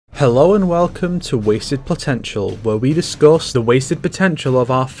Hello and welcome to Wasted Plotential, where we discuss the wasted potential of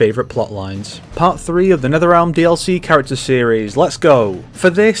our favourite plotlines. Part 3 of the NetherRealm DLC character series, let's go!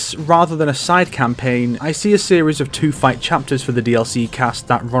 For this, rather than a side campaign, I see a series of 2 fight chapters for the DLC cast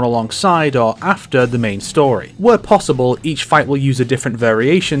that run alongside or after the main story. Where possible, each fight will use a different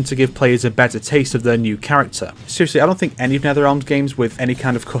variation to give players a better taste of their new character. Seriously, I don't think any of NetherRealm's games with any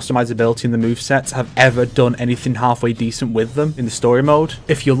kind of customizability in the movesets have ever done anything halfway decent with them in the story mode.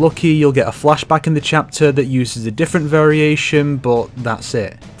 If you're lucky, you'll get a flashback in the chapter that uses a different variation, but that's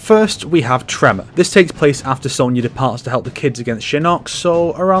it. First, we have Tremor. This takes place after Sonya departs to help the kids against Shinnok,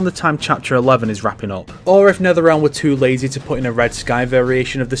 so around the time chapter 11 is wrapping up. Or if NetherRealm were too lazy to put in a Red Sky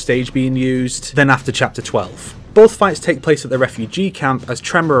variation of the stage being used, then after chapter 12. Both fights take place at the refugee camp as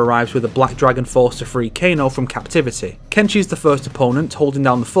Tremor arrives with a Black Dragon force to free Kano from captivity. Kenshi is the first opponent, holding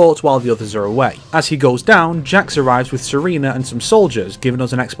down the fort while the others are away. As he goes down, Jax arrives with Serena and some soldiers, giving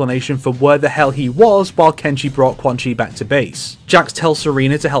us an explanation for where the hell he was while Kenshi brought Quan Chi back to base. Jax tells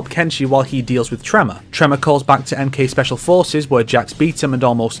Serena to help Kenshi while he deals with Tremor. Tremor calls back to MK Special Forces where Jax beat him and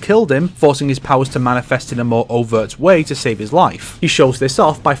almost killed him, forcing his powers to manifest in a more overt way to save his life. He shows this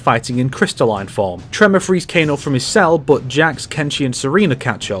off by fighting in crystalline form. Tremor frees Kano from his cell, but Jax, Kenshi and Serena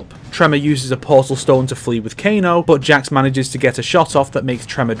catch up. Tremor uses a portal stone to flee with Kano, but Jax manages to get a shot off that makes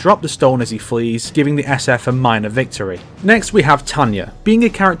Tremor drop the stone as he flees, giving the SF a minor victory. Next we have Tanya. Being a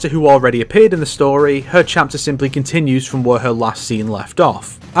character who already appeared in the story, her chapter simply continues from where her last scene left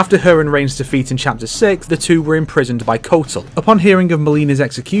off. After her and Rain's defeat in chapter 6, the two were imprisoned by Kotal. Upon hearing of Melina's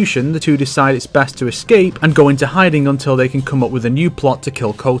execution, the two decide it's best to escape and go into hiding until they can come up with a new plot to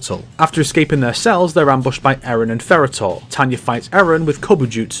kill Kotal. After escaping their cells, they're ambushed by Eren and Ferrator. Tanya fights Eren with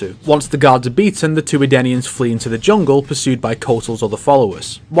Kobujutsu. Once the guards are beaten, the two Edenians flee into the jungle, pursued by Kotal's other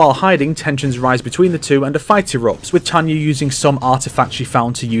followers. While hiding, tensions rise between the two and a fight erupts, with Tanya using some artifact she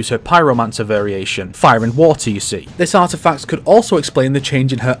found to use her Pyromancer variation, fire and water you see. This artifact could also explain the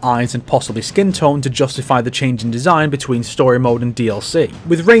change in her eyes and possibly skin tone to justify the change in design between story mode and DLC.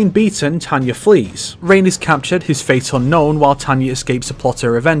 With Rain beaten, Tanya flees. Rain is captured, his fate unknown, while Tanya escapes to plot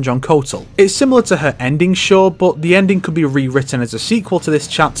her revenge on Kotal. It's similar to her ending, sure, but the ending could be rewritten as a sequel to this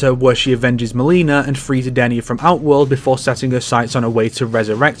chapter where she avenges Melina and frees Edenia from Outworld before setting her sights on a way to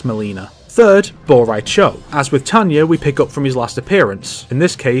resurrect Melina. Third, Borai Cho. As with Tanya, we pick up from his last appearance, in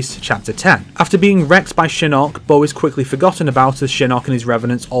this case, chapter 10. After being wrecked by Shinnok, Bo is quickly forgotten about as Shinnok and his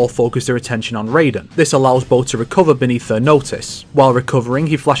revenants all focus their attention on Raiden. This allows Bo to recover beneath their notice. While recovering,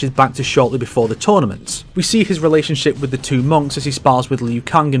 he flashes back to shortly before the tournament. We see his relationship with the two monks as he spars with Liu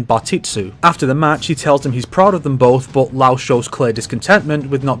Kang and Bartitsu. After the match, he tells them he's proud of them both, but Lao shows clear discontentment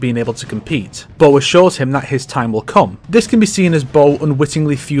with not being able to compete. Bo assures him that his time will come. This can be seen as Bo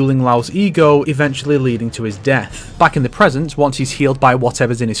unwittingly fueling Lao's ego, eventually leading to his death. Back in the present, once he's healed by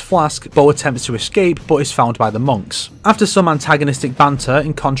whatever's in his flask, Bo attempts to escape but is found by the monks. After some antagonistic banter,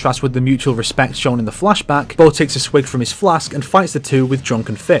 in contrast with the mutual respect shown in the flashback, Bo takes a swig from his flask and fights the two with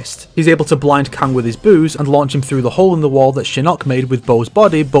drunken fist. He's able to blind Kang with his booze and launch him through the hole in the wall that Shinnok made with Bo's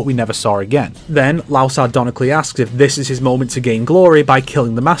body but we never saw again. Then, Lao sardonically asks if this is his moment to gain glory by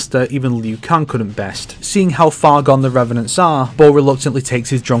killing the master even Liu Kang couldn't best. Seeing how far gone the revenants are, Bo reluctantly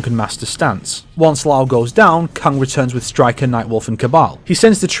takes his drunken master stance. Once Lao goes down, Kang returns with Striker, Nightwolf and Cabal. He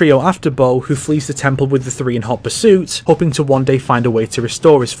sends the trio after Bo, who flees the temple with the three in hot pursuit, hoping to one day find a way to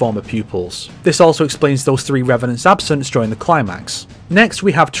restore his former pupils. This also explains those 3 revenants' absence during the climax. Next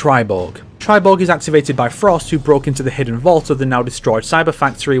we have Triborg. Triborg is activated by Frost, who broke into the hidden vault of the now destroyed cyber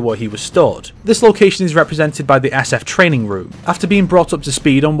factory where he was stored. This location is represented by the SF training room. After being brought up to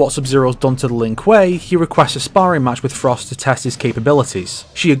speed on what Sub-Zero's done to the Lin Kuei, he requests a sparring match with Frost to test his capabilities.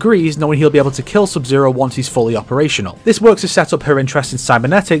 She agrees, knowing he'll be able to kill Sub-Zero once he's fully operational. This works to set up her interest in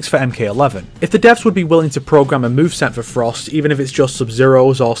cybernetics for MK11. If the devs would be willing to program a moveset for Frost, even if it's just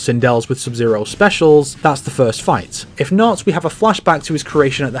Sub-Zero's or Sindel's with Sub-Zero specials, that's the first fight. If not, we have a flashback to his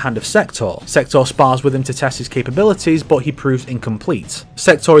creation at the hand of Sector. Sector spars with him to test his capabilities, but he proves incomplete.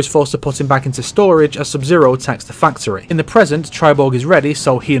 Sector is forced to put him back into storage as Sub-Zero attacks the factory. In the present, Triborg is ready,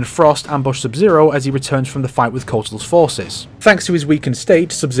 so he and Frost ambush Sub-Zero as he returns from the fight with Kotal's forces. Thanks to his weakened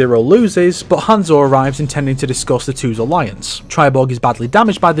state, Sub-Zero loses, but Hanzo arrives intending to discuss the two's alliance. Triborg is badly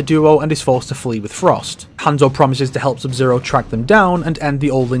damaged by the duo and is forced to flee with Frost. Hanzo promises to help Sub-Zero track them down and end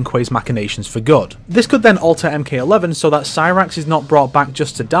the old Lin Kuei's machinations for good. This could then alter MK11 so that Cyrax is not brought back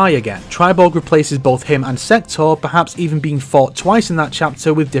just to die again. Triborg replaces both him and Sector, perhaps even being fought twice in that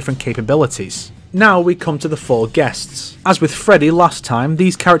chapter with different capabilities. Now we come to the 4 guests. As with Freddy last time,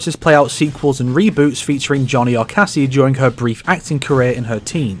 these characters play out sequels and reboots featuring Johnny or Cassie during her brief acting career in her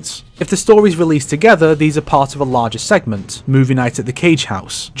teens. If the stories released together, these are part of a larger segment, Movie Night at the Cage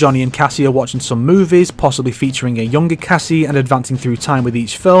House. Johnny and Cassie are watching some movies, possibly featuring a younger Cassie and advancing through time with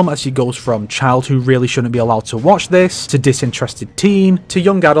each film as she goes from child who really shouldn't be allowed to watch this, to disinterested teen, to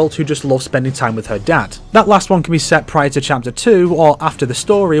young adult who just loves spending time with her dad. That last one can be set prior to chapter 2 or after the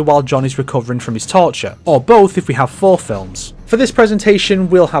story while Johnny's recovering from his torture, or both if we have 4 films. For this presentation,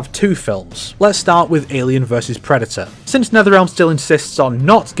 we'll have 2 films. Let's start with Alien vs Predator. Since NetherRealm still insists on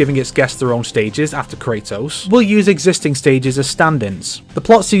not giving its guests their own stages after Kratos, we'll use existing stages as stand-ins. The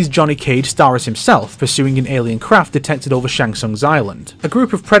plot sees Johnny Cage star as himself, pursuing an alien craft detected over Shang Tsung's island. A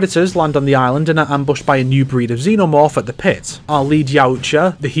group of predators land on the island and are ambushed by a new breed of xenomorph at the pit. Our lead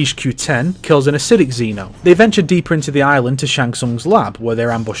Yautja, the HQ-10, kills an acidic xeno. They venture deeper into the island to Shang Tsung's lab, where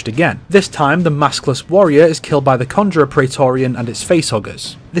they're ambushed again. This time, the maskless warrior is killed by the Conjurer Praetorian and its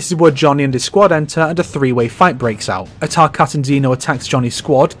facehuggers. This is where Johnny and his squad enter and a 3-way fight breaks out. A Tarkatan Xeno attacks Johnny's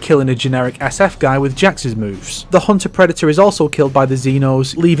squad, killing a generic SF guy with Jax's moves. The Hunter Predator is also killed by the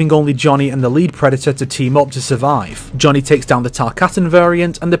Xenos, leaving only Johnny and the lead Predator to team up to survive. Johnny takes down the Tarkatan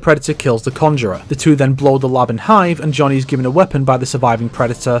variant and the Predator kills the Conjurer. The two then blow the lab and hive and Johnny is given a weapon by the surviving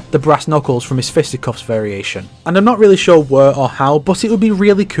Predator, the brass knuckles from his fisticuffs variation. And I'm not really sure where or how, but it would be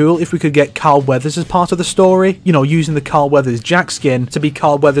really cool if we could get Carl Weathers as part of the story, you know, using the Carl Weathers Jax skin to be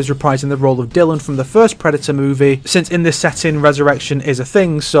Carl Weathers reprising the role of Dylan from the first Predator movie, since in this setting resurrection is a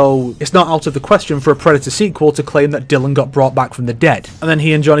thing, so it's not out of the question for a Predator sequel to claim that Dylan got brought back from the dead. And then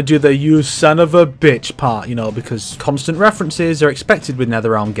he and Johnny do the "you son of a bitch" part, you know, because constant references are expected with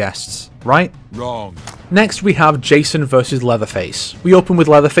NetherRealm guests, right? Wrong. Next we have Jason vs Leatherface. We open with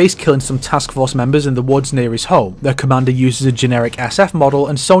Leatherface killing some task force members in the woods near his home. Their commander uses a generic SF model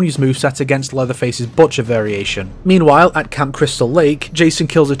and Sonya's moveset against Leatherface's Butcher variation. Meanwhile, at Camp Crystal Lake, Jason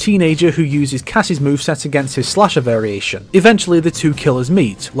kills a teenager who uses Cassie's moveset against his Slasher variation. Eventually the two killers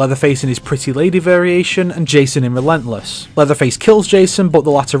meet, Leatherface in his Pretty Lady variation and Jason in Relentless. Leatherface kills Jason, but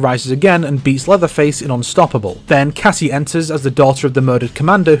the latter rises again and beats Leatherface in Unstoppable. Then Cassie enters as the daughter of the murdered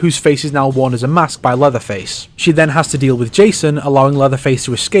commander, whose face is now worn as a mask by Leatherface. She then has to deal with Jason, allowing Leatherface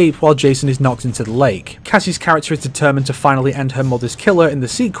to escape while Jason is knocked into the lake. Cassie's character is determined to finally end her mother's killer in the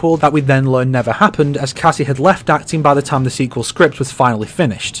sequel that we then learn never happened, as Cassie had left acting by the time the sequel script was finally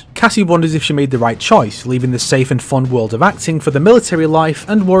finished. Cassie wonders if she made the right choice, leaving the safe and fun world of acting for the military life,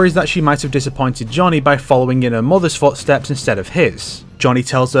 and worries that she might have disappointed Johnny by following in her mother's footsteps instead of his. Johnny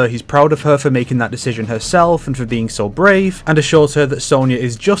tells her he's proud of her for making that decision herself and for being so brave, and assures her that Sonya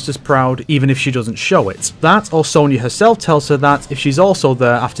is just as proud even if she doesn't show it. That, or Sonya herself tells her that if she's also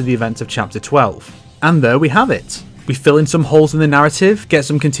there after the events of chapter 12. And there we have it. We fill in some holes in the narrative, get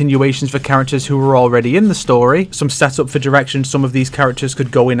some continuations for characters who were already in the story, some setup for direction some of these characters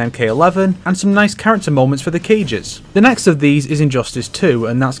could go in MK11, and some nice character moments for the Cages. The next of these is Injustice 2,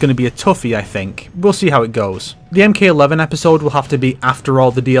 and that's going to be a toughie, I think. We'll see how it goes. The MK11 episode will have to be after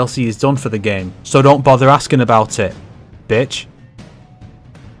all the DLC is done for the game, so don't bother asking about it, bitch.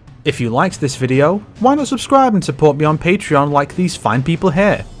 If you liked this video, why not subscribe and support me on Patreon like these fine people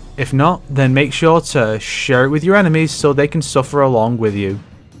here? If not, then make sure to share it with your enemies so they can suffer along with you.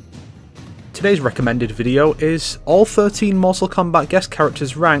 Today's recommended video is all 13 Mortal Kombat guest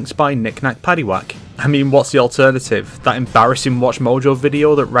characters ranked by Knick Knack Paddywhack. I mean, what's the alternative? That embarrassing Watch Mojo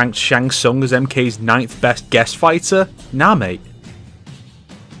video that ranked Shang Tsung as MK's 9th best guest fighter? Nah mate.